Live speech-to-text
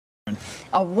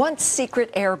A once secret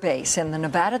air base in the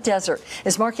Nevada desert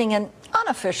is marking an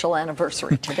unofficial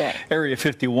anniversary today. Area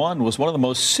 51 was one of the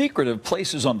most secretive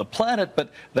places on the planet,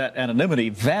 but that anonymity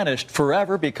vanished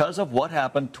forever because of what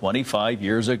happened 25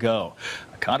 years ago.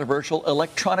 A controversial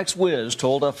electronics whiz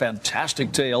told a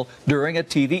fantastic tale during a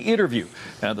TV interview,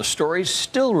 and the story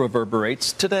still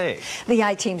reverberates today. The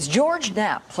I-Team's George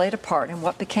Knapp played a part in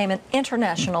what became an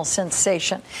international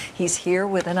sensation. He's here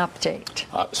with an update.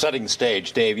 Setting the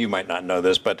stage, Dave, you might not know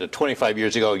this, but 25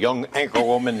 years ago, a young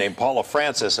anchorwoman named Paula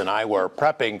Francis and I were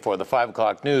prepping for the 5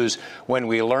 o'clock news when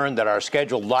we learned that our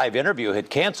scheduled live interview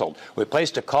had canceled. We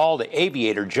placed a call to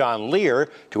aviator John Lear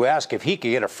to ask if he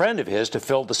could get a friend of his to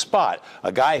fill the spot,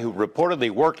 a guy who reportedly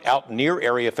worked out near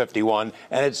Area 51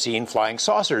 and had seen flying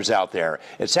saucers out there.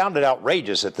 It sounded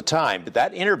outrageous at the time, but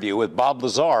that interview with Bob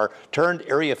Lazar turned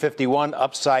Area 51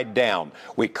 upside down.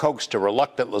 We coaxed a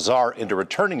reluctant Lazar into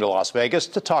returning to Las Vegas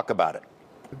to talk about it.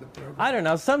 I don't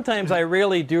know. Sometimes I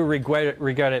really do regret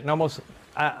it, and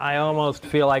I almost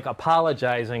feel like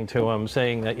apologizing to him,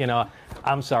 saying that, you know,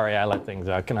 I'm sorry I let things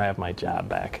out. Can I have my job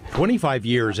back? 25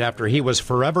 years after he was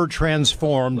forever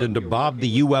transformed into Bob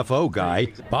the UFO guy,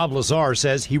 Bob Lazar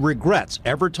says he regrets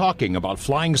ever talking about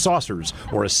flying saucers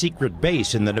or a secret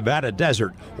base in the Nevada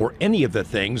desert or any of the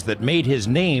things that made his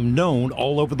name known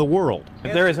all over the world.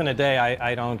 If there isn't a day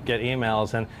I don't get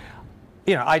emails, and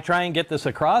you know, I try and get this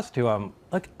across to him.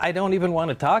 Look, I don't even want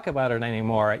to talk about it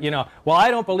anymore. You know, well,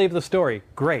 I don't believe the story.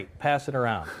 Great, pass it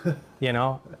around. You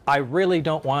know, I really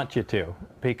don't want you to,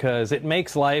 because it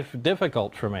makes life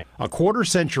difficult for me. A quarter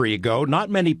century ago, not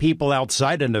many people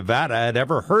outside of Nevada had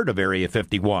ever heard of Area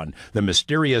 51, the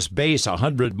mysterious base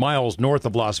 100 miles north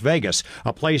of Las Vegas,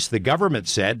 a place the government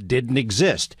said didn't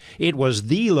exist. It was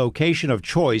the location of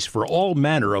choice for all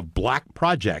manner of black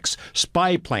projects,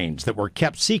 spy planes that were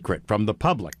kept secret from the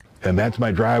public. And that's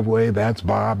my driveway, that's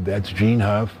Bob, that's Gene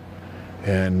Huff,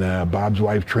 and Bob's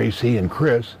wife Tracy and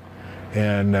Chris.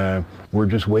 And we're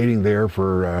just waiting there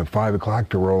for 5 o'clock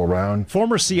to roll around.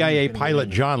 Former CIA pilot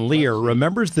John Lear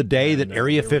remembers the day that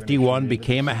Area 51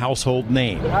 became a household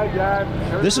name.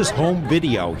 This is home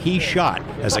video he shot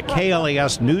as a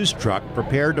KLAS news truck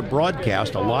prepared to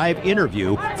broadcast a live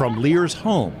interview from Lear's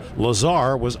home.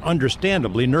 Lazar was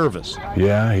understandably nervous.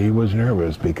 Yeah, he was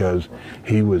nervous because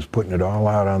he was putting it all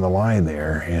out on the line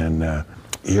there, and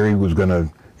here he was going to,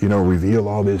 you know, reveal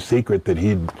all this secret that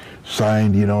he'd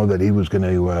signed, you know, that he was going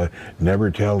to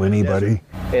never tell anybody.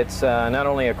 It's not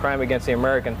only a crime against the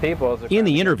American people. In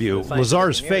the interview,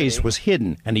 Lazar's face was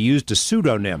hidden, and he used a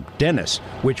pseudonym, Dennis,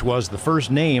 which was the first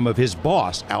name of his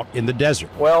boss out in the desert.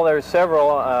 Well, there's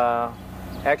several,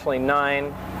 actually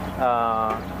 9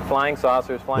 flying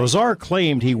saucers. Lazar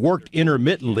claimed he worked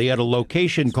intermittently at a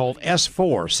location called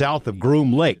S4 south of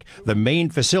Groom Lake, the main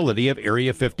facility of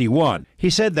Area 51. He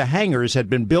said the hangars had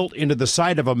been built into the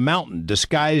side of a mountain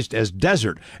disguised as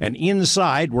desert, and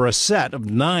inside were a set of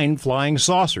 9 flying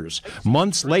saucers.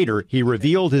 Months later, he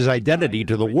revealed his identity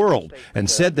to the world and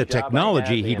said the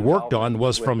technology he'd worked on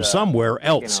was from somewhere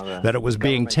else, that it was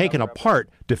being taken apart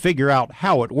to figure out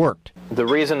how it worked. The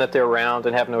reason that they're round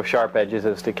and have no sharp edges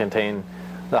is to contain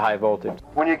the high voltage.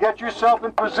 When you get yourself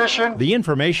in position, the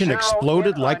information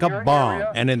exploded like a bomb,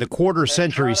 and in the quarter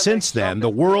century since then, the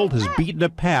world has beaten a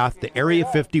path to Area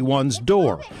 51's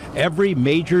door. Every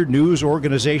major news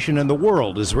organization in the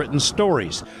world has written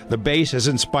stories. The base has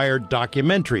inspired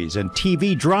documentaries and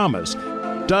TV dramas.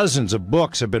 Dozens of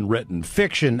books have been written,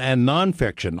 fiction and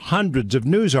nonfiction, hundreds of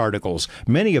news articles,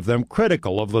 many of them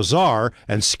critical of Lazar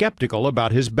and skeptical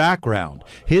about his background.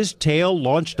 His tale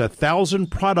launched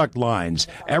 1,000 product lines,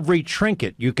 every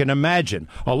trinket you can imagine,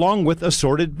 along with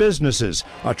assorted businesses,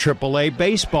 a AAA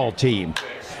baseball team,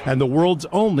 and the world's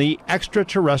only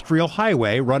extraterrestrial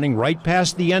highway running right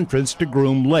past the entrance to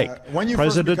Groom Lake.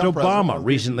 President Obama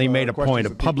recently made a point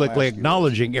of publicly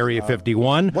acknowledging Area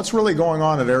 51. What's really going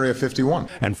on at Area 51?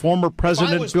 And former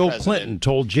President Bill Clinton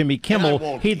told Jimmy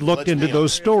Kimmel he'd looked into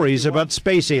those stories about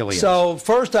space aliens. So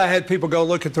first I had people go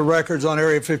look at the records on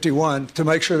Area 51 to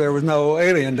make sure there was no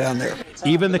alien down there.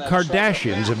 Even the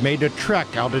Kardashians have made a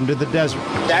trek out into the desert.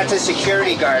 That's a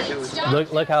security guard.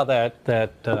 Look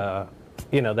how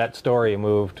you know, that story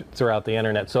moved throughout the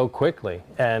internet so quickly,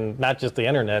 and not just the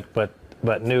internet, but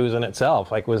news in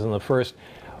itself. Like, it was in the first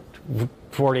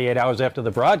 48 hours after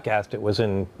the broadcast, it was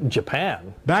in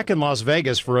Japan. Back in Las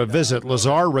Vegas for a visit,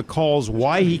 Lazar recalls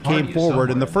why he came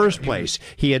forward in the first place.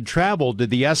 He had traveled to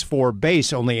the S4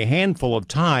 base only a handful of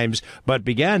times, but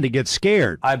began to get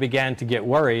scared. I began to get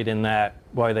worried in that,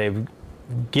 boy, they've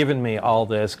given me all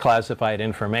this classified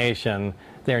information.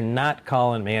 They're not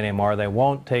calling me anymore. They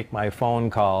won't take my phone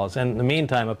calls. And in the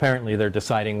meantime, apparently they're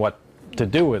deciding what to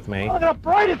do with me. Look how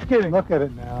bright it's getting. Look at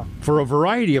it now. For a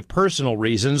variety of personal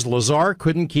reasons, Lazar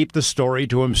couldn't keep the story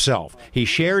to himself. He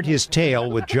shared his tale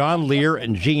with John Lear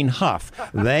and Gene Huff.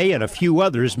 They and a few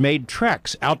others made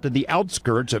treks out to the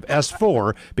outskirts of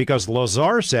S4 because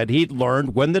Lazar said he'd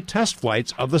learned when the test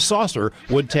flights of the saucer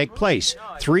would take place.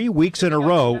 3 weeks in a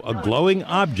row, a glowing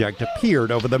object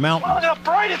appeared over the mountains. Look how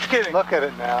bright it's getting. Look at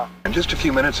it now. And just a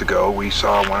few minutes ago, we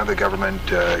saw one of the government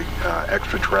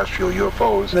extraterrestrial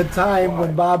UFOs. The time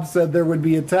when Bob said there would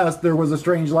be a test, there was a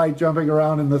strange light jumping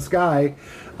around in the sky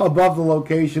above the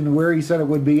location where he said it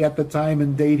would be at the time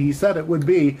and date he said it would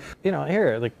be. You know,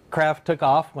 here, the craft took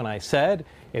off when I said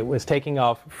it was taking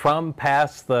off from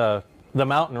past the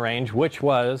mountain range, which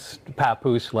was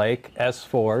Papoose Lake,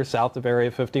 S4, south of Area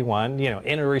 51, you know,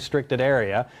 in a restricted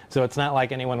area. So it's not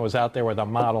like anyone was out there with a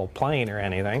model plane or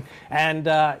anything. And,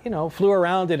 you know, flew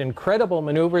around, did incredible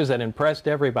maneuvers that impressed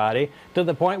everybody to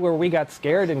the point where we got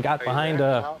scared and got behind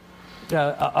a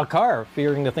car,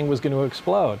 fearing the thing was going to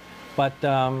explode. But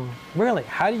really,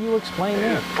 how do you explain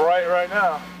this? It's bright right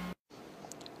now.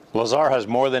 Lazar has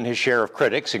more than his share of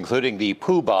critics, including the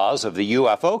poobahs of the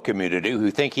UFO community who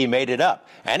think he made it up.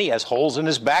 And he has holes in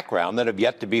his background that have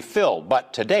yet to be filled.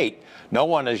 But to date, no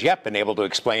one has yet been able to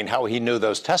explain how he knew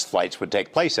those test flights would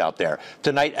take place out there.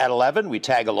 Tonight at 11, we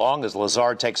tag along as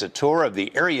Lazar takes a tour of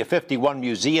the Area 51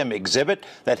 Museum exhibit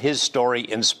that his story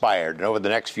inspired. And over the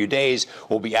next few days,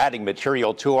 we'll be adding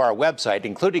material to our website,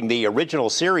 including the original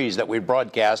series that we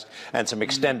broadcast and some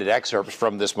extended excerpts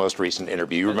from this most recent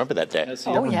interview. You remember that day?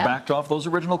 Oh, yeah. Backed off those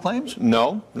original claims?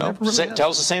 No.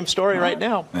 Tells the same story right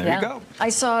now. There you go. I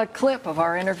saw a clip of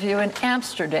our interview in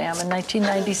Amsterdam in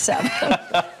 1997.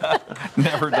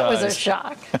 Never That dies. was a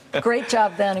shock. Great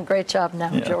job then and great job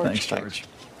now, George. Thanks, George.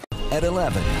 At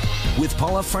 11 with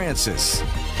Paula Francis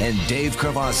and Dave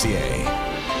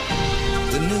Crevassier.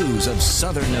 The news of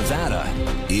Southern Nevada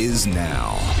is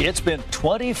now. It's been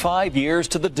 25 years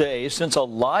to the day since a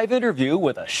live interview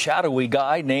with a shadowy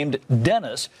guy named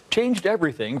Dennis changed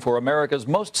everything for America's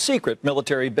most secret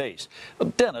military base.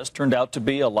 Dennis turned out to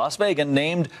be a Las Vegan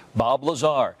named Bob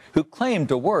Lazar, who claimed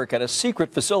to work at a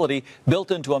secret facility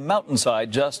built into a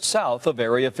mountainside just south of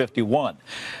Area 51.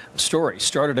 The story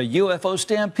started a UFO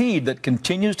stampede that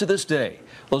continues to this day.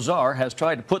 Lazar has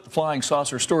tried to put the flying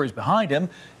saucer stories behind him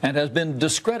and has been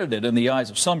discredited in the eyes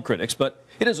of some critics, but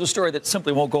it is a story that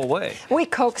simply won't go away. We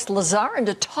coaxed Lazar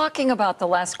into talking about the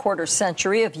last quarter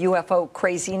century of UFO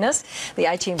craziness. The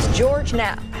I-Team's George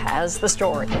Knapp has the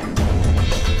story.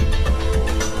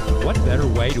 What better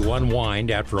way to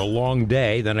unwind after a long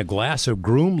day than a glass of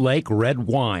Groom Lake red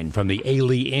wine from the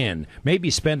Ailey Inn? Maybe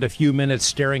spend a few minutes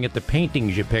staring at the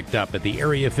paintings you picked up at the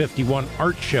Area 51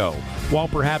 art show, while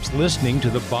perhaps listening to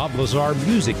the Bob Lazar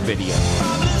music video.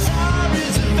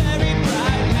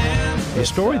 The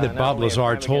story that Bob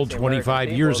Lazar told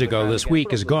 25 years ago this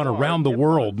week has gone around the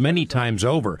world many times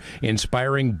over,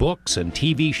 inspiring books and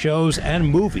TV shows and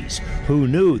movies. Who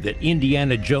knew that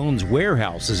Indiana Jones'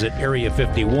 warehouse is at Area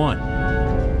 51?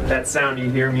 That sound you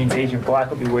hear means Agent Black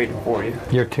will be waiting for you.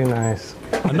 You're too nice.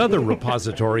 Another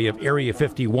repository of Area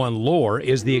 51 lore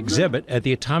is the exhibit at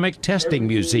the Atomic Testing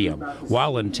Museum.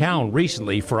 While in town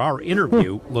recently for our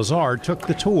interview, Lazar took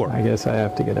the tour. I guess I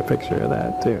have to get a picture of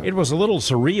that, too. It was a little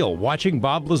surreal watching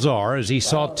Bob Lazar as he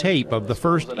saw tape of the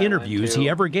first interviews he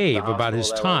ever gave about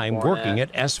his time working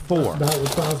at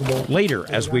S4. Later,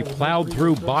 as we plowed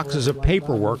through boxes of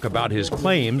paperwork about his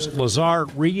claims, Lazar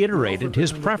reiterated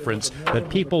his preference that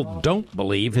people don't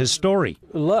believe his story.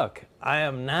 Look, I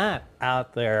am not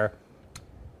out there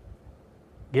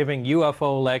giving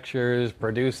UFO lectures,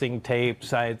 producing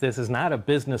tapes. This is not a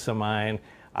business of mine.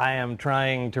 I am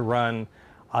trying to run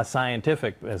a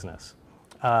scientific business.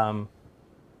 And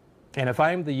if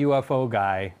I'm the UFO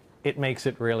guy, it makes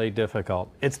it really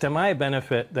difficult. It's to my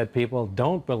benefit that people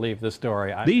don't believe the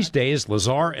story. These days,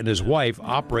 Lazar and his wife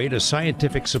operate a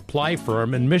scientific supply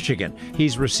firm in Michigan.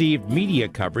 He's received media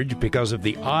coverage because of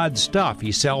the odd stuff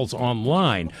he sells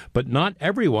online, but not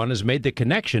everyone has made the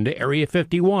connection to Area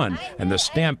 51 and the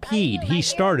stampede he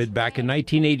started back in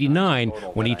 1989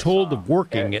 when he told of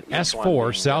working at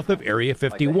S4 south of Area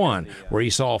 51, where he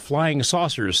saw flying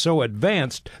saucers so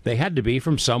advanced they had to be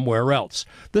from somewhere else.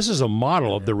 This is a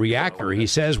model of the reactor he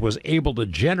says was able to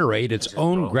generate its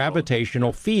own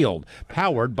gravitational field,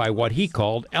 powered by what he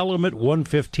called Element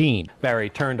 115. Barry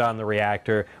turned on the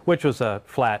reactor, which was a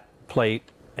flat plate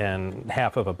and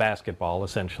half of a basketball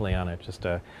essentially on it, just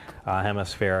a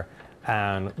hemisphere.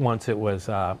 And once it was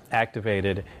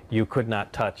activated, you could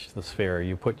not touch the sphere.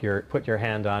 You put your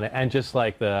hand on it, and just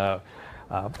like the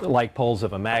like poles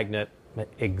of a magnet,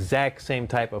 exact same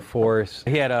type of force.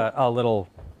 He had a little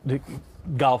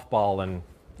golf ball, and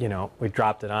we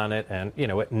dropped it on it, and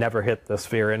it never hit the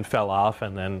sphere and fell off,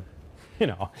 and then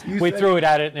we threw it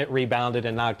at it and it rebounded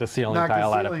and knocked the ceiling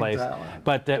tile out of place.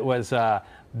 But it was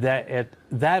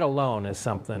that alone is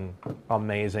something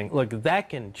amazing. Look, that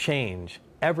can change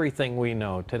everything we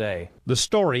know today. The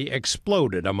story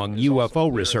exploded among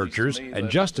UFO researchers and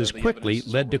just as quickly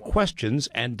led to questions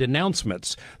and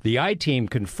denouncements. The I-Team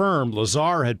confirmed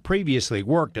Lazar had previously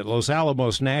worked at Los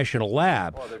Alamos National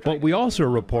Lab, but we also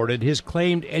reported his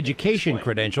claimed education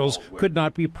credentials could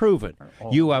not be proven.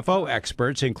 UFO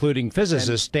experts, including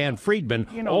physicist Stan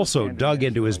Friedman, also dug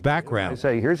into his background. I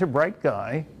say, here's a bright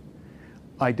guy.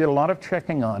 I did a lot of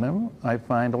checking on him. I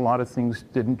find a lot of things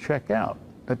didn't check out.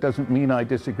 That doesn't mean I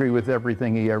disagree with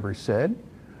everything he ever said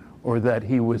or that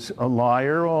he was a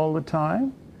liar all the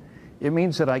time. It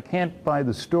means that I can't buy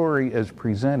the story as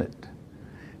presented.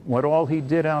 What all he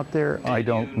did out there, I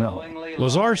don't know.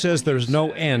 Lazar says there's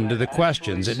no end to the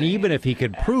questions, and even if he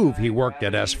could prove he worked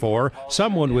at S4,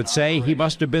 someone would say he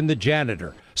must have been the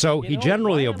janitor. So he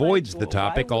generally avoids the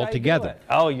topic altogether.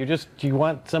 Oh, you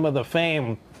want some of the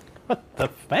fame. What, the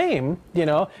fame?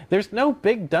 There's no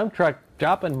big dump truck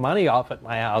dropping money off at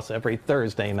my house every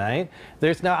Thursday night.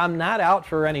 I'm not out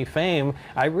for any fame.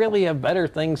 I really have better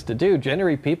things to do.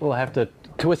 Generally, people have to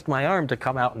twist my arm to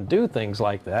come out and do things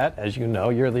like that. As you know,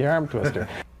 you're the arm twister.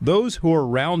 Those who were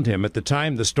around him at the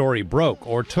time the story broke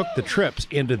or took the trips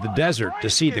into the desert to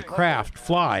see the craft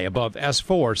fly above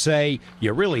S4 say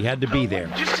you really had to be there.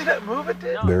 Did you see that move it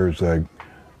did? There's a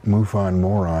MUFON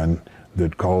moron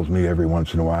that calls me every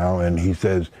once in a while, and he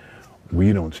says, "Well,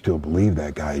 you don't still believe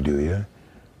that guy, do you?"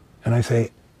 And I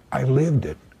say, I lived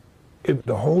it.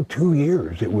 The whole 2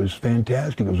 years, it was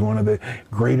fantastic. It was one of the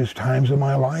greatest times of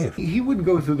my life. He wouldn't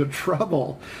go through the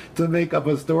trouble to make up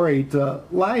a story to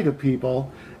lie to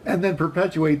people and then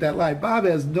perpetuate that lie. Bob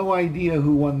has no idea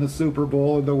who won the Super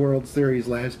Bowl and the World Series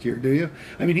last year, do you?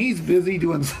 I mean, he's busy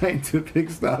doing scientific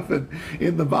stuff and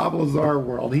in the Bob Lazar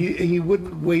world. He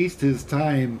wouldn't waste his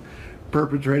time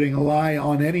perpetrating a lie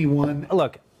on anyone.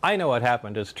 Look, I know what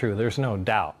happened is true. There's no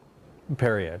doubt,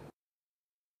 period.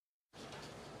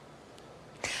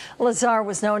 Lazar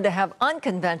was known to have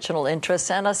unconventional interests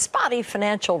and a spotty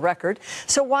financial record,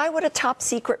 so why would a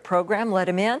top-secret program let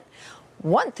him in?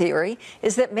 One theory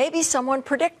is that maybe someone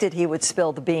predicted he would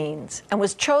spill the beans and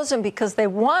was chosen because they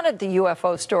wanted the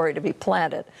UFO story to be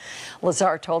planted.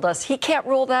 Lazar told us he can't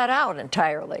rule that out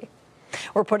entirely.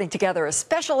 We're putting together a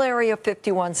special Area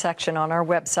 51 section on our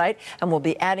website, and we'll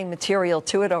be adding material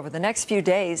to it over the next few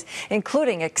days,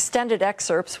 including extended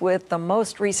excerpts with the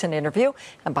most recent interview.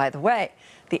 And by the way,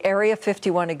 the Area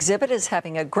 51 exhibit is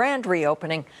having a grand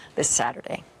reopening this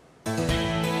Saturday.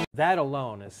 That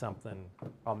alone is something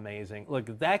amazing.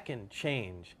 Look, that can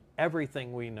change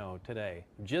everything we know today.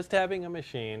 Just having a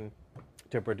machine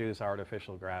to produce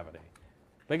artificial gravity.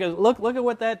 Because look at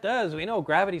what that does. We know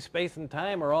gravity, space, and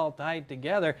time are all tied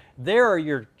together. There are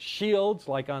your shields,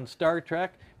 like on Star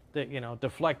Trek, that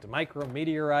deflect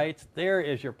micrometeorites. There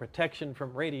is your protection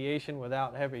from radiation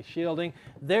without heavy shielding.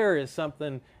 There is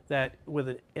something that, with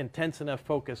an intense enough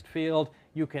focused field,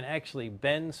 you can actually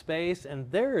bend space.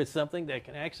 And there is something that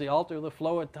can actually alter the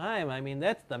flow of time. I mean,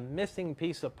 that's the missing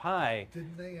piece of pie.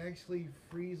 Didn't they actually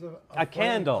freeze a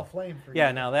candle? A flame for yeah,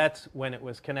 you? now that's when it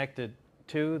was connected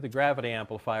to the gravity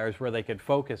amplifiers where they could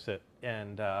focus it,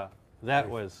 and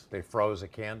they froze a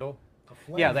candle.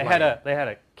 Yeah, they had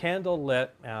a candle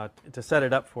lit to set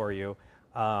it up for you.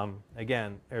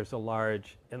 Again, there's a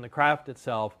large in the craft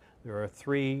itself. There are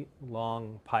 3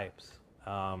 long pipes.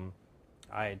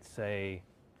 I'd say,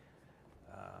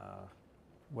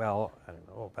 well, I don't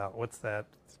know about what's that,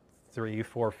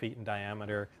 3-4 feet in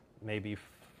diameter, maybe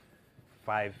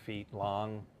 5 feet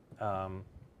long.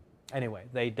 Anyway,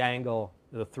 they dangle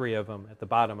the 3 of them at the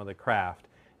bottom of the craft.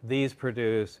 These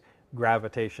produce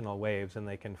gravitational waves, and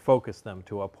they can focus them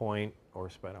to a point or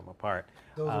spread them apart.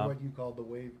 Those are what you call the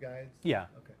wave guides? Yeah,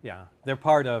 okay. Yeah. They're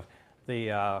part of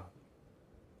the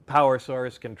power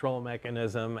source control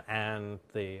mechanism and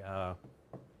the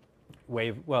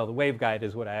wave. Well, the wave guide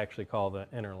is what I actually call the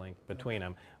interlink between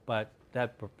them, but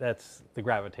that's the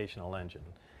gravitational engine.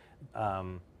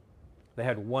 They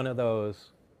had one of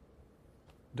those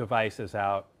devices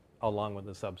out along with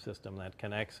the subsystem that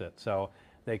connects it. So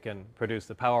they can produce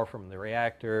the power from the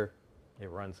reactor, it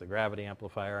runs the gravity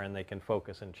amplifier, and they can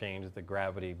focus and change the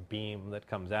gravity beam that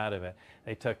comes out of it.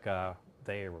 They took,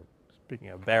 speaking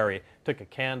of Barry, took a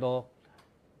candle,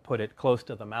 put it close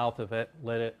to the mouth of it,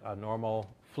 lit it, a normal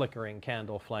flickering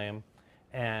candle flame,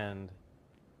 and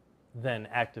then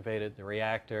activated the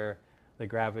reactor. The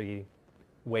gravity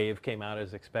wave came out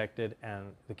as expected, and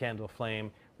the candle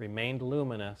flame remained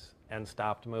luminous and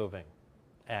stopped moving.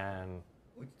 And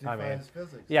Which I mean, defies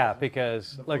physics. yeah,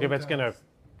 because The look, if it's going to photons-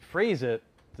 freeze it,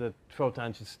 the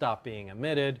photons should stop being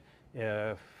emitted.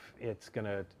 If it's going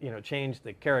to, change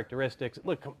the characteristics.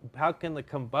 Look, how can the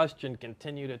combustion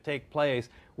continue to take place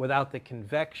without the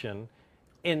convection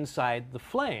inside the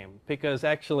flame? Because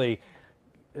actually,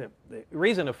 the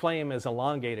reason a flame is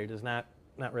elongated is not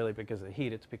really because of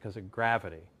heat, it's because of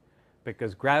gravity.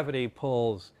 Because gravity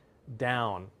pulls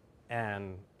down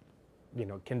and,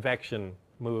 convection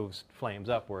moves flames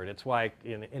upward. It's why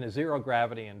in a zero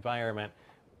gravity environment,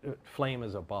 flame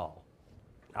is a ball,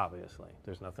 obviously.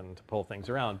 There's nothing to pull things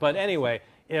around. But anyway,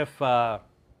 if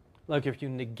you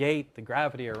negate the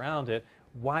gravity around it,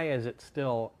 why is it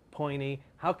still pointy?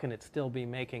 How can it still be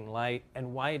making light?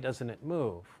 And why doesn't it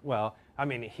move? Well, I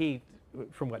mean, heat,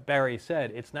 from what Barry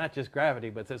said, it's not just gravity,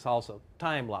 but it's also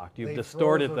time locked. You've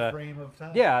distorted froze a frame of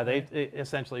time. Yeah, they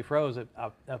essentially froze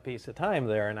a piece of time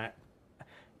there.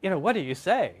 And what do you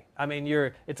say? I mean,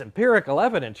 it's empirical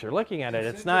evidence. You're looking at it.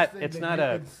 It's not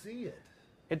could see it.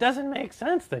 It doesn't make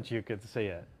sense that you could see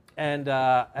it. And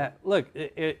look,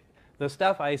 the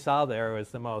stuff I saw there was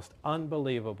the most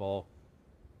unbelievable,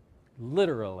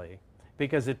 literally,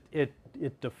 because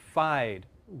it defied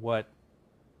what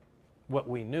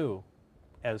we knew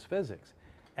as physics.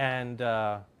 And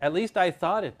at least I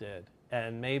thought it did.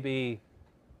 And maybe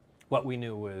what we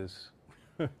knew was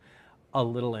a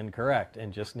little incorrect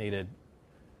and just needed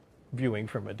viewing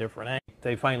from a different angle.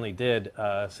 They finally did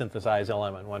synthesize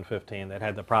element 115 that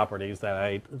had the properties that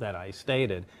I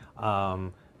stated. But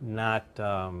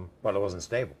it wasn't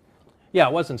stable. Yeah,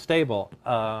 it wasn't stable.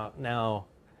 Now,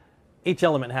 each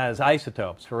element has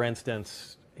isotopes. For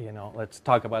instance, let's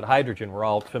talk about hydrogen. We're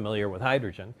all familiar with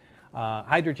hydrogen.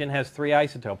 Hydrogen has 3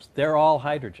 isotopes. They're all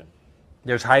hydrogen.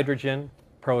 There's hydrogen,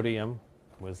 protium,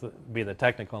 be the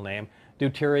technical name,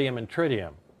 deuterium, and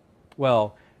tritium.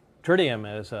 Well,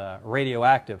 tritium is a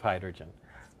radioactive hydrogen.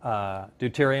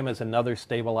 Deuterium is another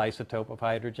stable isotope of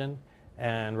hydrogen,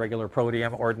 and regular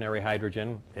protium, ordinary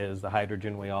hydrogen, is the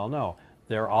hydrogen we all know.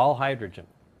 They're all hydrogen.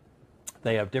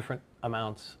 They have different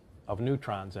amounts of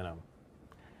neutrons in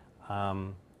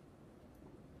them.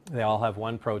 They all have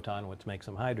 1 proton, which makes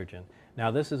them hydrogen. Now,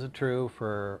 this is true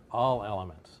for all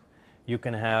elements. You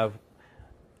can have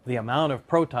the amount of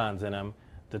protons in them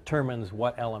determines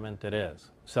what element it is.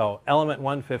 So element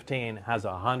 115 has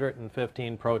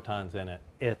 115 protons in it.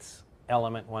 It's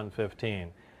element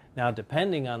 115. Now,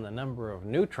 depending on the number of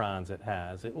neutrons it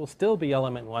has, it will still be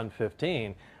element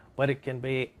 115, but it can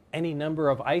be any number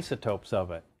of isotopes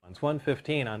of it.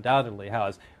 115 undoubtedly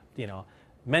has,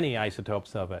 many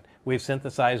isotopes of it. We've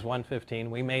synthesized 115.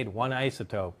 We made 1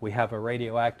 isotope. We have a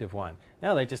radioactive one.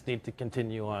 Now they just need to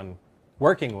continue on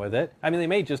working with it. I mean, they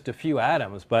made just a few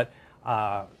atoms, but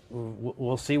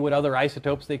we'll see what other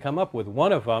isotopes they come up with.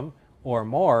 One of them or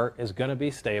more is going to be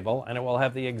stable, and it will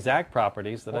have the exact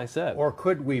properties that I said. Or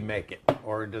could we make it?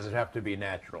 Or does it have to be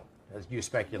natural? As you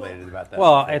speculated about that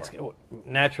Well, before. it's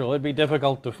natural. It'd be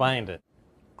difficult to find it.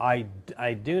 I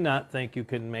do not think you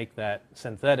can make that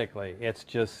synthetically. It's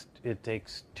just, it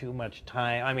takes too much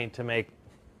time. I mean, to make,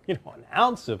 an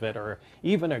ounce of it or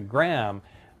even a gram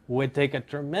would take a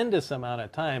tremendous amount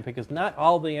of time because not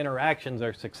all the interactions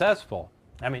are successful.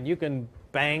 I mean, you can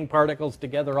bang particles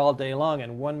together all day long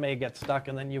and one may get stuck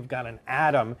and then you've got an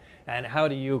atom. And how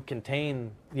do you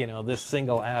contain, this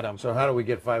single atom? So how do we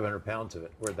get 500 pounds of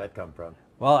it? Where'd that come from?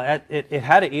 Well, it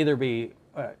had to either be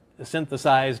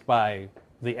synthesized by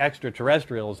the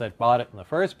extraterrestrials that bought it in the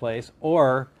first place,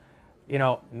 or,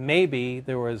 maybe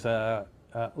there was a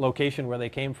location where they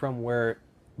came from where,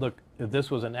 look, this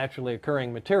was a naturally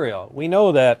occurring material. We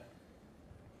know that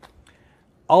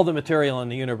all the material in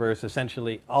the universe,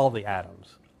 essentially all the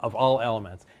atoms of all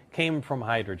elements, came from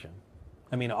hydrogen.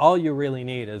 I mean, all you really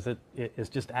need is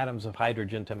just atoms of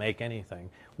hydrogen to make anything.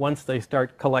 Once they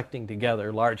start collecting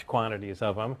together large quantities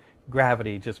of them,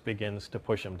 gravity just begins to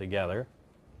push them together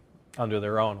under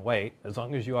their own weight. As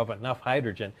long as you have enough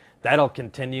hydrogen, that'll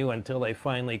continue until they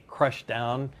finally crush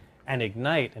down and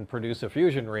ignite and produce a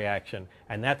fusion reaction.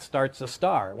 And that starts a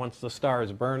star. Once the star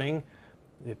is burning,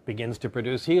 it begins to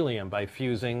produce helium by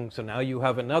fusing. So now you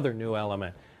have another new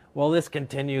element. Well, this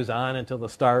continues on until the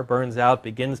star burns out,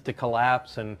 begins to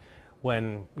collapse. And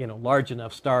when, large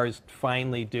enough stars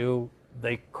finally do,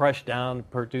 they crush down,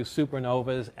 produce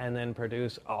supernovas, and then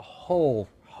produce a whole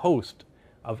host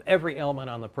of every element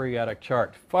on the periodic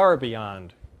chart, far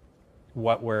beyond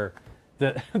what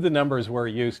the numbers we're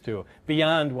used to,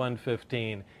 beyond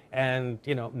 115. And,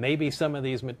 you know, maybe some of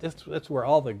these, that's where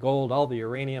all the gold, all the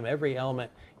uranium, every element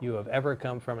you have ever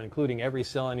come from, including every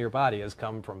cell in your body, has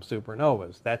come from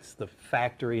supernovas. That's the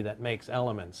factory that makes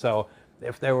elements. So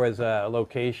if there was a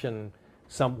location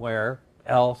somewhere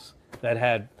else that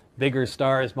had bigger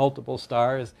stars, multiple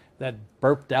stars, that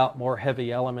burped out more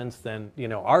heavy elements than, you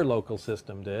know, our local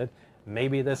system did,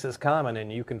 maybe this is common,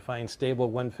 and you can find stable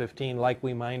 115 like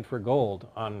we mined for gold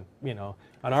on, you know,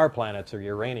 on our planets or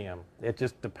uranium. It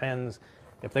just depends.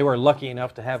 If they were lucky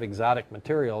enough to have exotic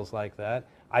materials like that,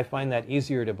 I find that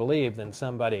easier to believe than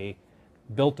somebody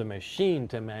built a machine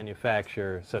to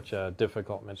manufacture such a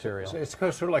difficult material. So it's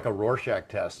sort of like a Rorschach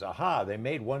test. Aha, they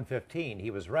made 115.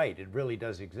 He was right. It really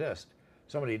does exist.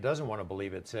 Somebody who doesn't want to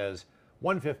believe it says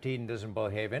 115 doesn't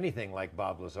behave anything like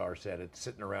Bob Lazar said. It's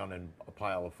sitting around in a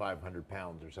pile of 500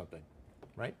 pounds or something,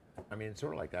 right? I mean, it's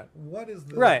sort of like that. What is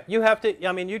the... Right. You have to,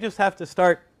 I mean, you just have to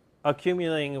start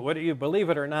accumulating, whether you believe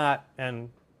it or not, and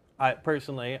I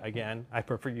personally, again, I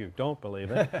prefer you don't believe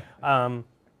it.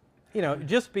 You know,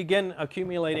 just begin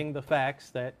accumulating the facts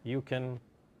that you can,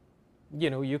 you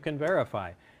know, you can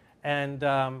verify, and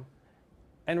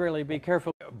really be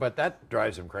careful. But that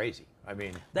drives them crazy. I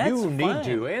mean, That's you need fine.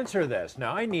 to answer this.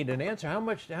 Now, I need an answer.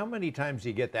 How many times do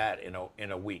you get that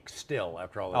in a week still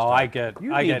after all this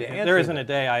time? I get, there isn't a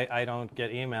day I don't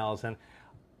get emails, and,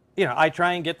 you know, I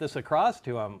try and get this across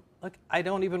to them. Look, I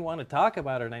don't even want to talk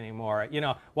about it anymore. You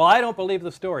know, well, I don't believe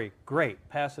the story. Great,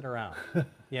 pass it around.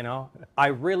 You know, I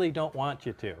really don't want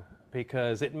you to,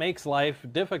 because it makes life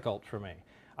difficult for me.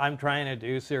 I'm trying to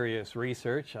do serious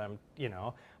research. You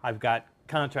know, I've got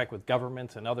contract with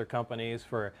governments and other companies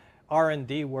for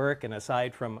R&D work, and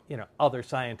aside from, you know, other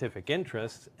scientific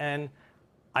interests, and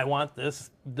I want this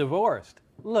divorced.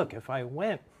 Look, if I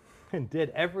went and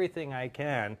did everything I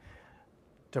can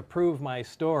to prove my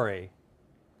story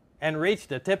and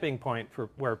reached a tipping point for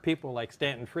where people like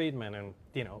Stanton Friedman and,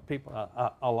 you know, people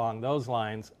along those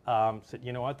lines said,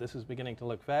 you know what, this is beginning to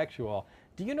look factual.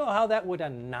 Do you know how that would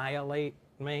annihilate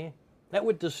me? That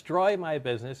would destroy my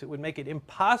business. It would make it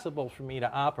impossible for me to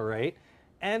operate.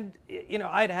 And, you know,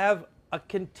 I'd have a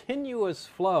continuous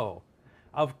flow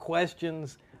of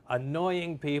questions,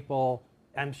 annoying people,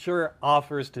 I'm sure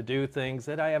offers to do things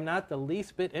that I am not the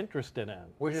least bit interested in.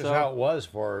 Which is how it was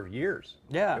for years.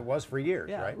 Yeah. It was for years,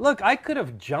 yeah. right? Look, I could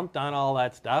have jumped on all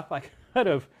that stuff. I could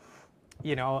have,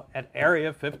 you know, at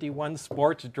Area 51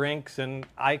 sports drinks, and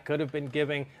I could have been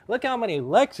giving, look how many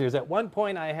lectures. At one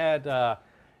point I had,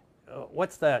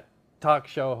 what's that talk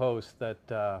show host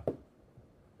that,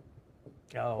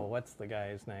 oh, what's the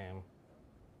guy's name?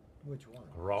 Which one?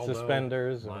 Geraldo,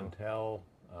 Suspenders. Montel.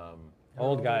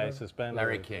 Old guy, suspenders.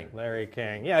 Larry King. Larry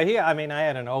King. Yeah, I mean, I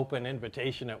had an open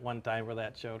invitation at one time for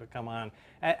that show to come on.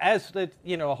 As the,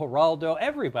 you know, Geraldo,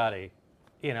 everybody,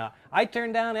 you know, I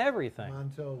turned down everything.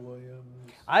 Montel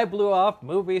Williams. I blew off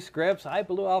movie scripts. I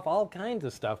blew off all kinds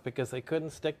of stuff because they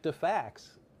couldn't stick to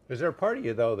facts. Is there a part of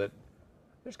you, though, that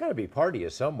there's got to be part of you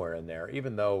somewhere in there,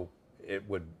 even though it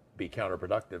would be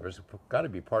counterproductive? There's got to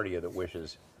be part of you that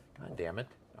wishes, God damn it,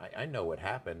 I know what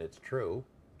happened. It's true.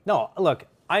 No, look,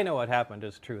 I know what happened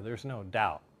is true. There's no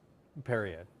doubt,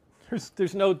 period.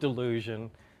 There's no delusion,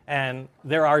 and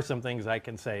there are some things I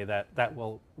can say that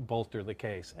will bolster the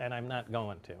case, and I'm not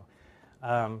going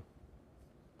to.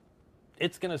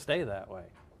 It's going to stay that way.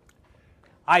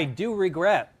 I do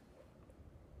regret,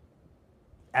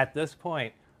 at this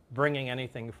point, bringing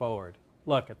anything forward.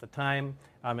 Look, at the time,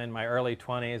 I'm in my early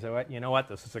 20s. I went, you know what,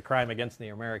 this is a crime against the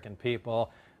American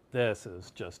people. This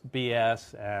is just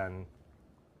BS, and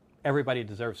everybody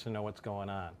deserves to know what's going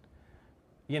on.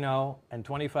 You know, and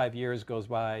 25 years goes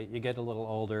by, you get a little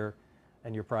older,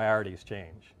 and your priorities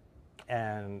change.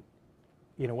 And,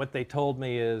 you know, what they told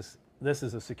me is, this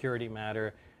is a security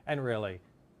matter, and really,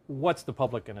 what's the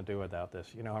public going to do without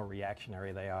this? You know how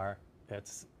reactionary they are?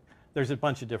 There's a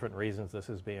bunch of different reasons this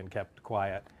is being kept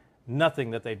quiet.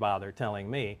 Nothing that they'd bother telling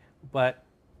me, but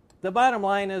the bottom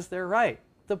line is they're right.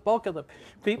 The bulk of the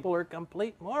people are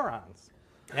complete morons.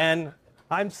 And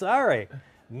I'm sorry,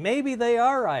 maybe they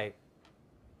are right.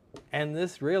 And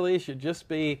this really should just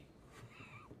be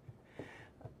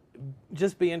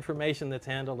information that's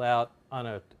handled out on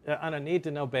a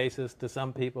need-to-know basis to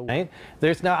some people.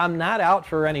 I'm not out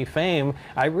for any fame.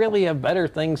 I really have better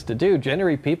things to do.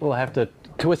 Generally, people have to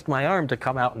twist my arm to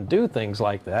come out and do things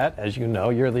like that. As you know,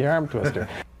 you're the arm twister.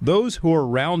 Those who were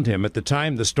around him at the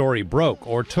time the story broke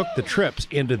or took the trips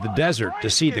into the desert to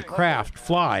see the craft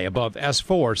fly above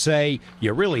S4 say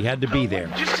you really had to be there.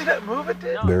 Did you see that move it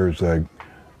did? There's a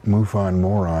MUFON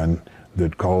moron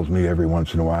that calls me every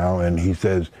once in a while, and he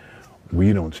says, well,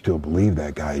 you don't still believe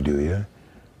that guy, do you?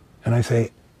 And I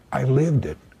say, I lived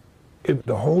it.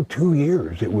 The whole 2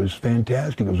 years, it was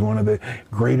fantastic. It was one of the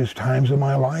greatest times of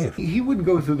my life. He wouldn't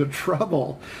go through the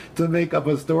trouble to make up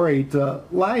a story to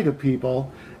lie to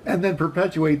people and then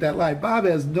perpetuate that lie. Bob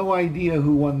has no idea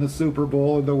who won the Super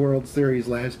Bowl and the World Series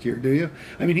last year, do you?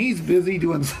 I mean, he's busy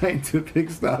doing scientific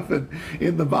stuff and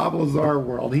in the Bob Lazar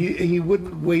world. He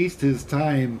wouldn't waste his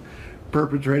time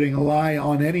perpetrating a lie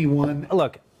on anyone.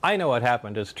 Look, I know what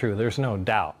happened is true. There's no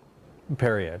doubt,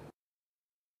 period.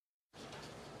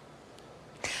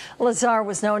 Lazar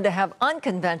was known to have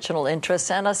unconventional interests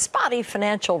and a spotty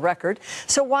financial record,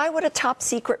 so why would a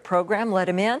top-secret program let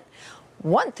him in?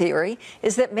 One theory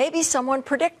is that maybe someone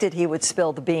predicted he would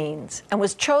spill the beans and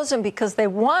was chosen because they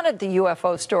wanted the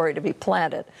UFO story to be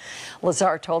planted.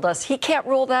 Lazar told us he can't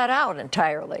rule that out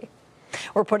entirely.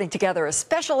 We're putting together a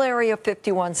special Area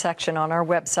 51 section on our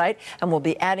website, and we'll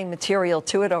be adding material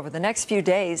to it over the next few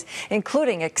days,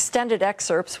 including extended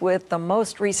excerpts with the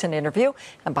most recent interview.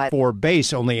 And by for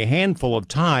base only a handful of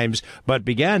times, but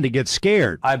began to get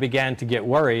scared. I began to get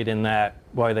worried in that,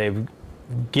 boy, they've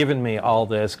given me all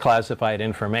this classified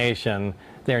information.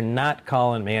 They're not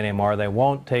calling me anymore. They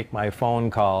won't take my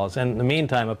phone calls. And in the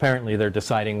meantime, apparently they're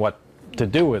deciding what to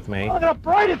do with me. Look how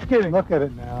bright it's getting. Look at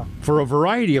it now. For a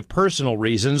variety of personal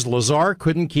reasons, Lazar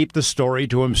couldn't keep the story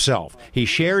to himself. He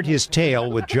shared his tale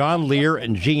with John Lear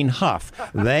and Gene Huff.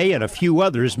 They and a few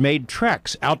others made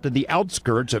treks out to the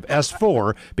outskirts of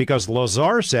S4 because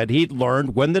Lazar said he'd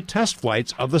learned when the test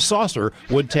flights of the saucer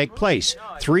would take place.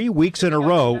 3 weeks in a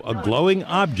row, a glowing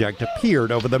object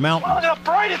appeared over the mountains. Look how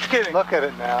bright it's getting. Look at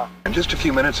it now. And just a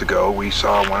few minutes ago, we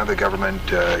saw one of the government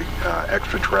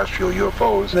extraterrestrial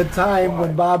UFOs. The time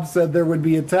when Bob said there would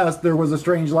be a test, there was a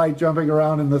strange light jumping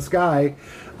around in the sky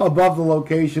above the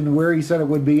location where he said it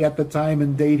would be at the time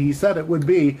and date he said it would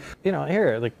be. You know,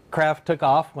 here, the craft took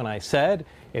off when I said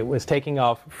it was taking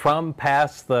off from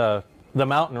past the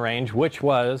mountain range, which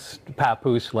was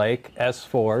Papoose Lake,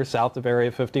 S4, south of Area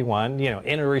 51, you know,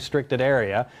 in a restricted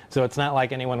area. So it's not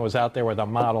like anyone was out there with a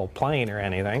model plane or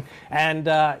anything. And,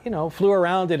 you know, flew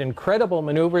around, did incredible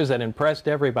maneuvers that impressed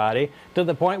everybody to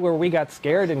the point where we got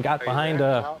scared and got behind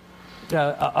a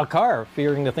car,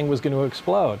 fearing the thing was going to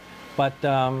explode. But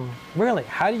really,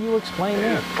 how do you explain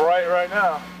this? It's bright right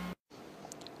now.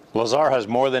 Lazar has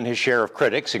more than his share of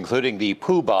critics, including the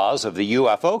poobahs of the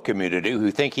UFO community who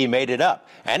think he made it up.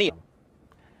 And he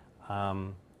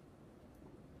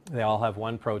they all have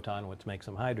one proton, which makes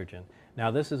them hydrogen.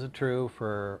 Now, this is true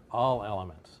for all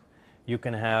elements. You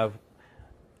can have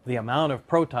the amount of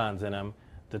protons in them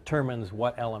determines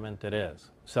what element it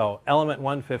is. So element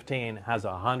 115 has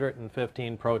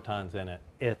 115 protons in it.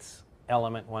 It's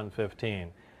element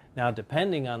 115. Now,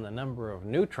 depending on the number of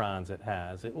neutrons it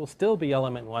has, it will still be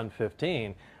element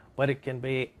 115, but it can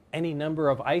be any number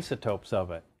of isotopes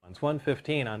of it.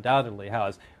 115 undoubtedly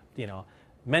has, you know,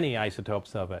 many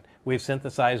isotopes of it. We've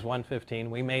synthesized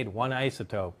 115. We made one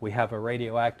isotope. We have a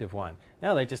radioactive one.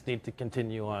 Now they just need to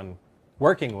continue on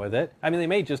working with it. I mean, they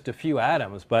made just a few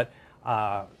atoms, but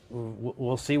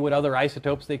we'll see what other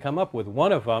isotopes they come up with.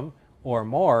 One of them or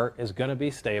more is going to be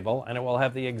stable, and it will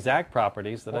have the exact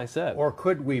properties that I said. Or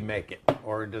could we make it?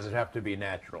 Or does it have to be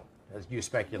natural? As you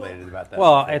speculated about that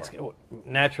Well, before. it's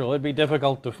natural. It'd be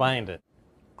difficult to find it.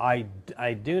 I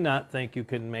do not think you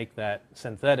can make that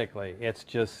synthetically. It's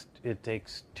just, it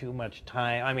takes too much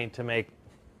time. I mean, to make,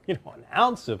 you know, an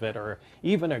ounce of it or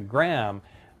even a gram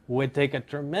would take a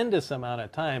tremendous amount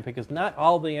of time because not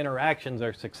all the interactions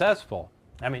are successful.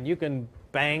 I mean, you can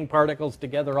bang particles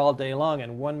together all day long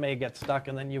and one may get stuck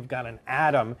and then you've got an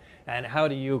atom, and how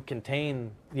do you contain,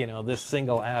 you know, this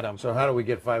single atom? So how do we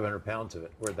get 500 pounds of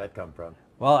it? Where'd that come from?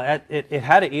 Well, it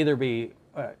had to either be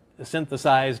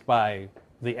synthesized by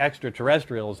the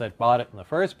extraterrestrials that bought it in the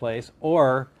first place,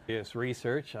 or this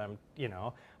research. You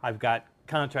know, I've got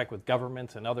contract with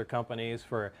governments and other companies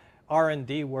for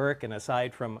R&D work, and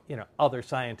aside from, you know, other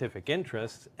scientific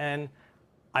interests, and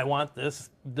I want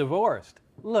this divorced.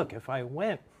 Look, if I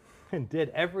went and did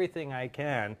everything I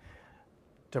can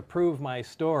to prove my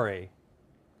story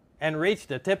and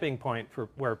reached a tipping point for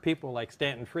where people like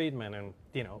Stanton Friedman and,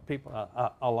 you know, people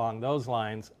along those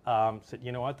lines said,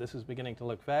 you know what, this is beginning to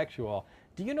look factual.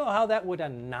 Do you know how that would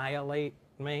annihilate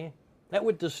me? That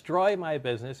would destroy my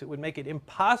business. It would make it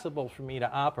impossible for me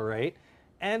to operate.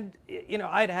 And, you know,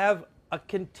 I'd have a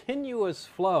continuous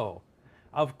flow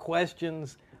of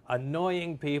questions,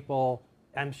 annoying people,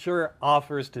 I'm sure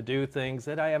offers to do things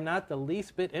that I am not the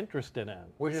least bit interested in.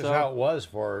 Which is how it was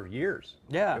for years.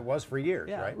 Yeah. It was for years,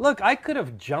 yeah. right? Look, I could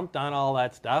have jumped on all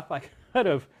that stuff. I could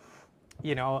have,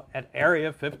 you know, at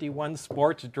Area 51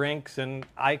 sports drinks, and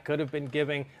I could have been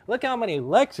giving, look how many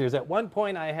lectures. At one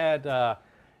point I had,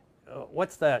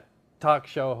 what's that talk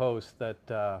show host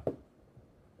that,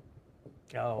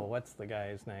 what's the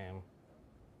guy's name?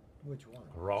 Which one?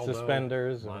 Geraldo,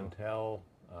 Suspenders. Montel.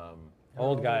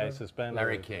 Old guy, suspenders.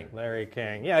 Larry King. Larry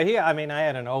King. Yeah, I mean, I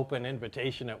had an open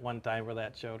invitation at one time for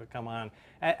that show to come on.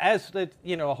 As the,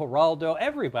 Geraldo,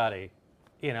 everybody.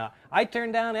 I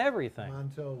turned down everything.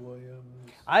 Montel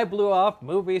Williams. I blew off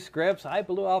movie scripts. I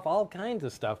blew off all kinds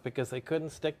of stuff because they couldn't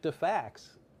stick to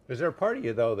facts. Is there a part of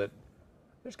you, though, that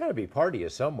there's got to be part of you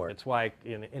somewhere? It's why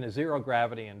in a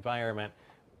zero-gravity environment,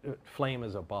 flame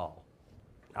is a ball,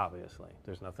 obviously.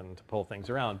 There's nothing to pull things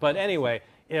around. But anyway,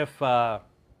 if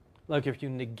you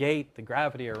negate the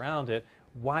gravity around it,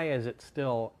 why is it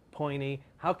still pointy?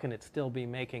 How can it still be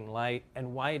making light?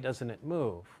 And why doesn't it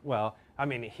move? Well, I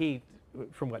mean,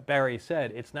 from what Barry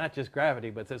said, it's not just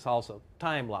gravity, but it's also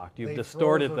time locked. You've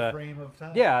distorted the frame of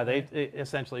time. Yeah, they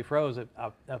essentially froze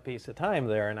a piece of time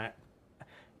there,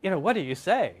 and what do you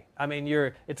say? I mean,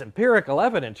 it's empirical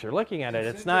evidence. You're looking at it.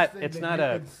 It's not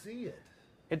could see it.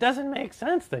 It doesn't make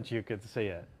sense that you could see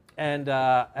it. And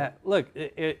look,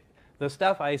 the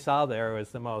stuff I saw there was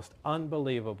the most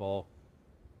unbelievable,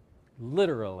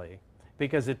 literally,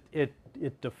 because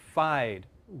it defied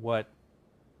what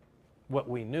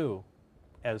we knew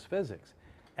as physics.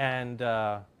 And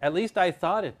at least I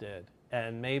thought it did.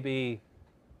 And maybe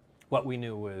what we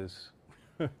knew was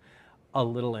a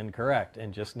little incorrect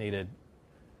and just needed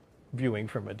viewing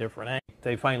from a different angle.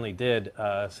 They finally did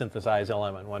synthesize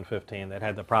element 115 that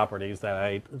had the properties that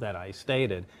I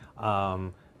stated.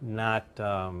 But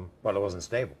it wasn't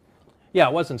stable. Yeah,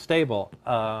 it wasn't stable.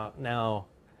 Now,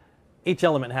 each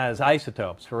element has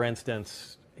isotopes. For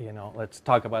instance, let's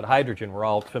talk about hydrogen. We're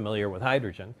all familiar with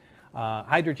hydrogen.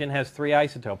 Hydrogen has 3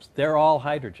 isotopes. They're all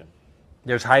hydrogen.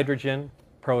 There's hydrogen,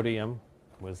 protium,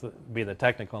 be the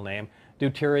technical name,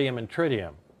 deuterium, and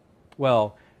tritium.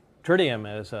 Well,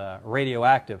 tritium is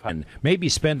radioactive. And maybe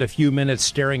spend a few minutes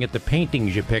staring at the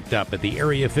paintings you picked up at the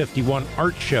Area 51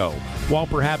 art show, while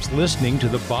perhaps listening to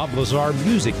the Bob Lazar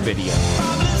music video.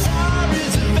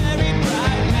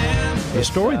 The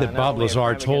story that Bob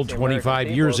Lazar told 25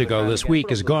 years ago this week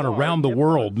has gone around the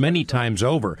world many times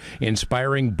over,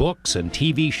 inspiring books and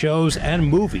TV shows and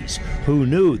movies. Who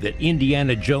knew that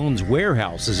Indiana Jones'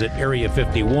 warehouse is at Area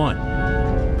 51?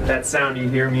 That sound you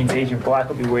hear means Agent Black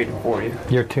will be waiting for you.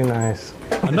 You're too nice.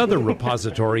 Another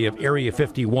repository of Area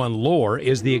 51 lore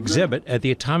is the exhibit at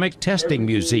the Atomic Testing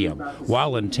Museum.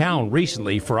 While in town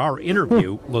recently for our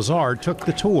interview, Lazar took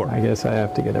the tour. I guess I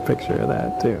have to get a picture of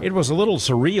that, too. It was a little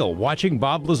surreal watching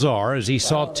Bob Lazar as he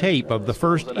saw tape of the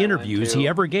first interviews he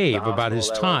ever gave about his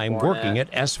time working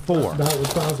at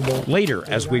S4. Later,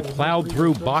 as we plowed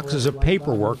through boxes of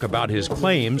paperwork about his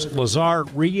claims, Lazar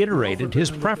reiterated his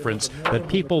preference that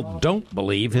people don't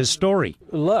believe his story.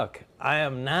 Look, I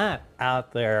am not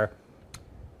out there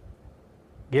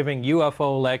giving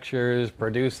UFO lectures,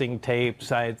 producing tapes.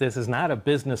 This is not a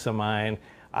business of mine.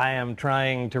 I am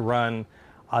trying to run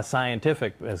a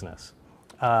scientific business.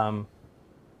 And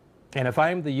if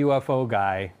I'm the UFO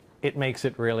guy, it makes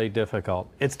it really difficult.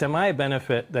 It's to my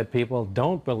benefit that people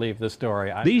don't believe the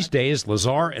story. These days,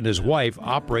 Lazar and his wife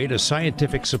operate a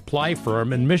scientific supply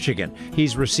firm in Michigan.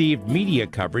 He's received media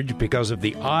coverage because of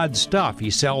the odd stuff he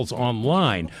sells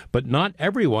online, but not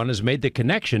everyone has made the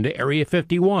connection to Area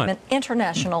 51. An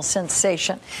international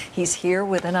sensation. He's here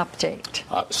with an update.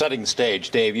 Setting the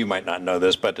stage, Dave, you might not know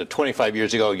this, but 25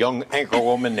 years ago, a young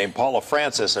anchorwoman named Paula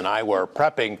Francis and I were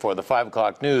prepping for the 5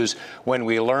 o'clock news when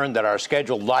we learned that our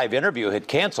scheduled live interview had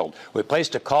canceled. We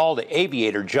placed a call to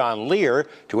aviator John Lear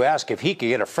to ask if he could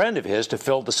get a friend of his to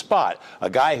fill the spot, a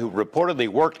guy who reportedly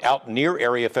worked out near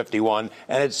Area 51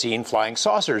 and had seen flying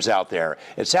saucers out there.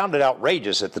 It sounded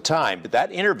outrageous at the time, but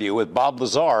that interview with Bob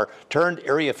Lazar turned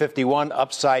Area 51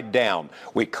 upside down.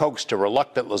 We coaxed a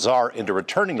reluctant Lazar into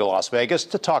returning to Las Vegas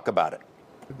to talk about it.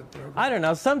 I don't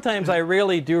know. Sometimes I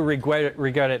really do regret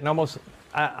it, and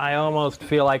I almost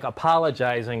feel like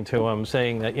apologizing to him,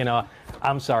 saying that,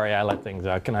 I'm sorry I let things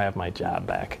out. Can I have my job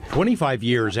back? 25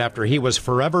 years after he was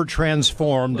forever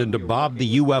transformed into Bob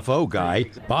the UFO guy,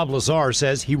 Bob Lazar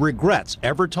says he regrets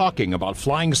ever talking about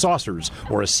flying saucers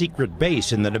or a secret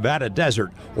base in the Nevada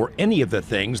desert or any of the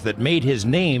things that made his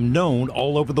name known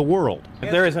all over the world.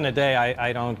 If there isn't a day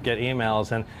I don't get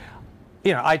emails, and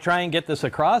I try and get this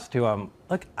across to him.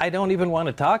 Look, I don't even want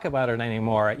to talk about it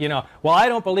anymore. Well, I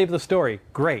don't believe the story.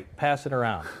 Great, pass it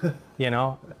around.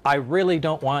 I really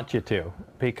don't want you to,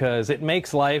 because it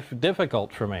makes life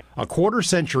difficult for me. A quarter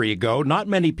century ago, not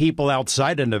many people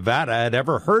outside of Nevada had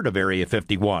ever heard of Area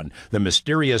 51, the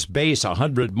mysterious base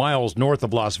 100 miles north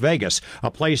of Las Vegas, a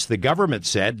place the government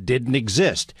said didn't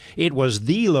exist. It was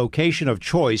the location of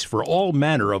choice for all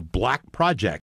manner of black projects.